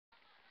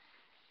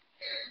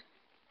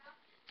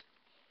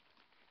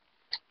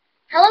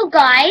Hello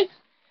guys,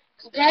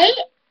 today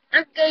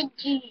I'm going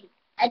to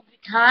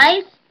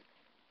advertise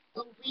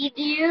a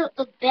video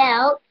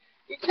about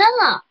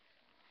Nutella.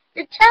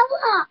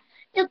 Nutella,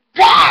 the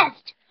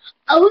best!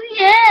 Oh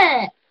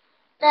yeah,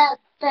 the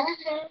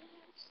best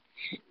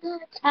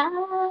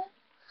Nutella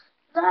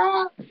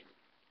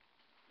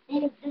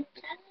is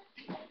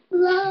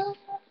Nutella.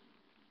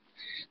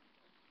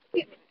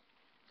 Okay,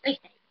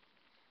 let's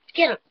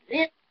get on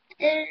with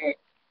it.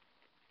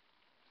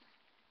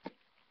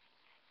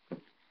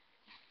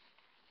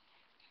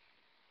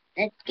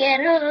 Let's get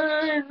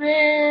on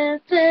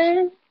with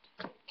it.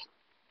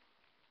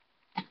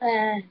 I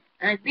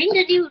made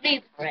a new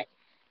name for it.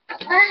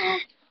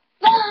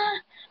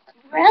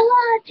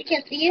 Umbrella, you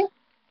can see it.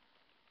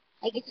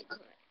 I guess you could.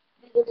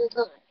 Because it's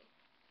not.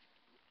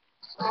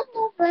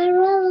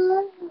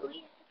 Umbrella.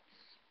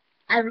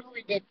 I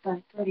ruined it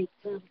by putting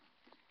some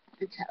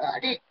Nutella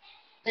on it.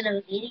 When I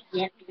was eating,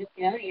 yep,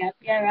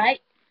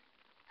 right.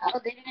 I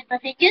was eating with my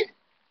fingers.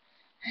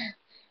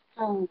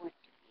 Oh, what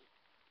do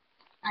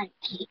I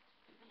keep?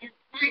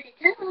 My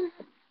Nutella.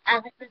 I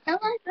like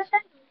Nutella in my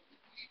family.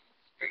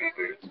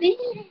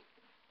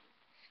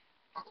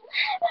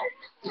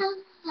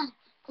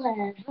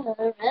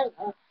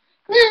 Cleverella,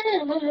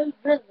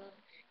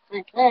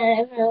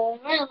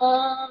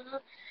 Cleverella,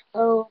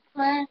 oh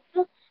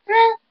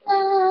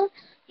Cleverella,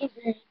 you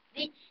make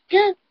me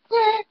go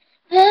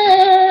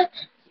clever,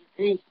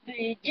 you make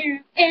me do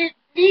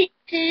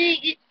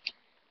anything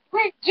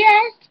with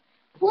just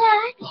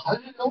one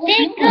single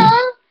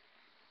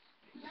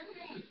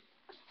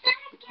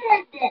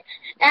second.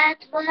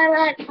 That's what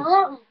I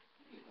call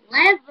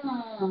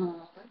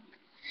clever.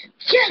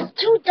 Just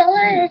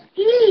 $2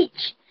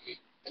 each.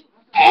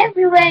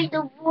 Everywhere in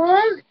the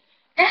world.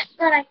 That's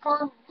what I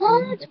call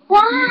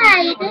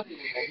worldwide.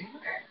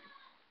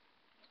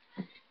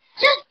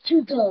 Just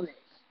 $2.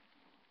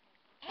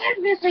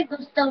 Every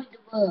single store in the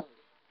world.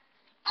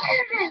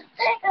 Every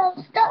single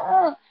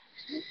store.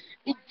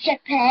 In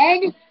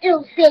Japan,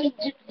 it'll say in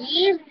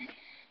Japanese.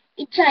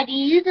 In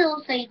Chinese,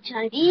 it'll say in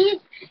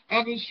Chinese.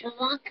 And in Sri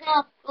Lanka,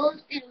 of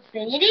course, it'll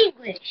say in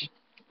English.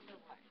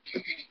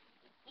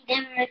 In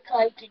America,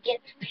 you can get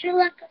it from Sri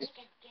Lanka, you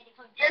can get it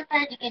from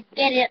Japan, you can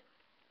get it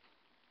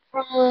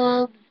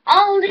from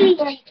all the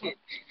nations.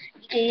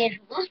 You can get it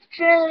from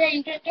Australia,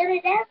 you can get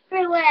it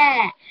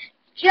everywhere.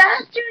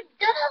 Just $2.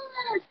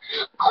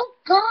 Oh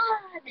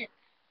God.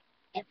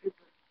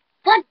 Everybody.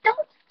 But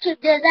don't you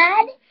do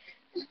that.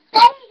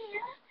 Stay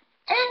here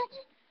and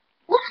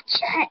watch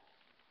it.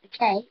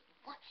 Okay?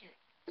 Watch it.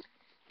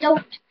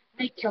 Don't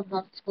make your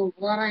mouth go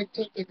water and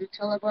take it to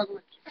Nutella. You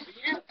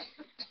know?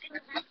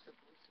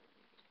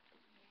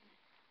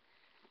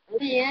 Oh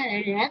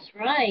yeah, that's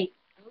right.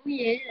 Oh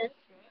yeah, that's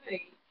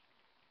right.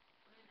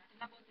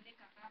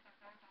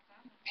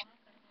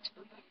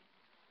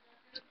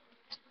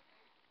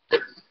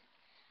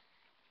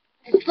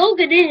 The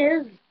slogan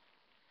is,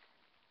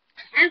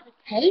 have a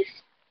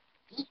taste,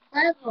 be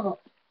clever.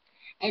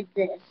 And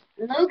the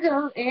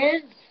logo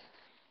is,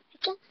 you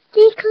can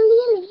see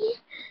clearly.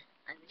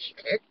 I wish you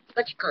could,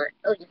 but you can't.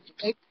 Oh yes, you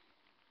can.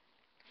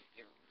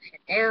 You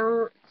sit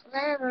down,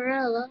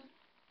 Cleverella.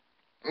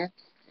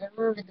 That's the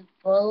one with the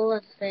bowl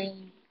of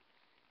thing.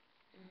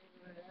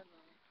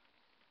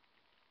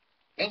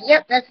 And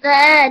yep, that's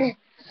that. And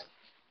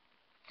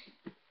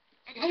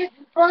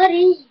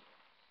everybody,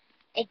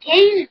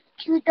 again,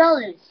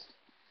 $2.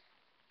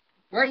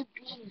 Might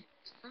be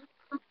some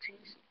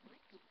countries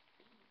might be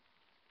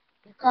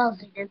free. Because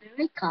in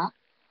America,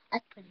 I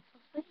put it for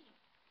free.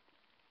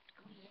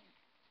 Oh yeah,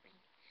 free.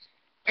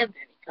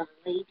 America,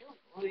 don't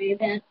worry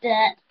about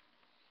that.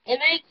 It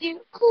makes you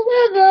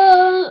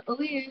clever. Oh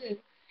yeah.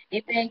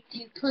 It makes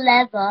you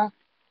clever.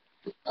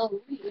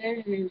 Oh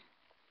yeah.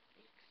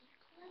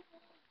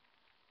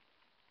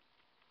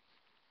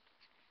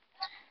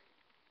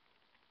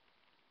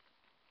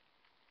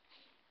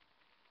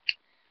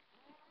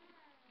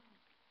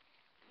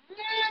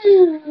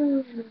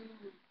 Mm.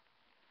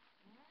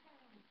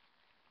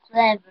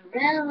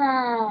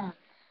 Cleverella,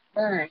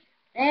 my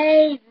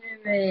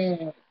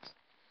favorite.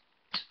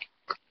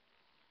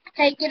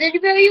 Take it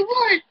anywhere you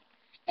want.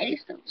 Any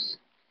sauce.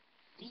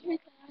 See you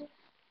guys.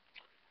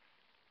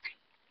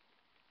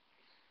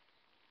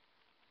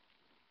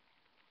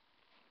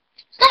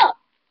 Stop!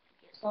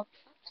 Stop!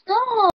 Stop!